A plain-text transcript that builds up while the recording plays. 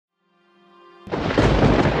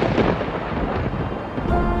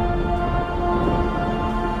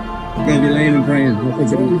Oke, dilain Brian. Oke,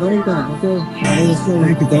 jadi oke.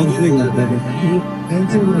 Kita sering ada.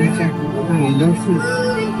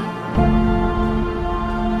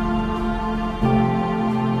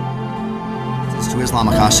 To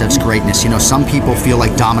Islam Makhachev's greatness. You know, some people feel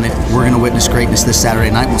like dominant. We're going to witness greatness this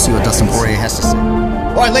Saturday night. We'll see what Dustin Poirier has to say.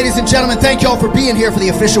 All right, ladies and gentlemen, thank you all for being here for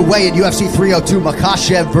the official weigh-in. UFC 302,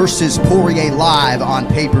 Makhachev versus Poirier live on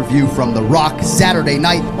pay-per-view from The Rock Saturday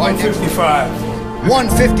night. 155.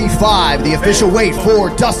 155, the official weight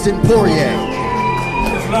for Dustin Poirier.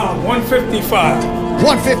 Islam, 155.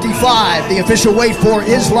 155, the official weight for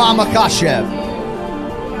Islam Makhachev.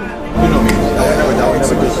 You know me.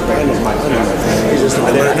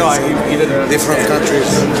 He did different countries.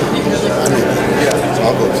 Yeah, it's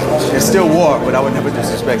all good. It's still war, but I would never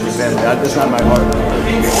disrespect your family. That's not my heart.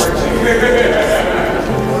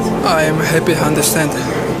 I am happy to understand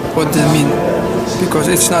what they mean, because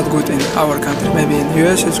it's not good in our country. Maybe in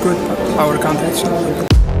US it's good, but our country it's not good.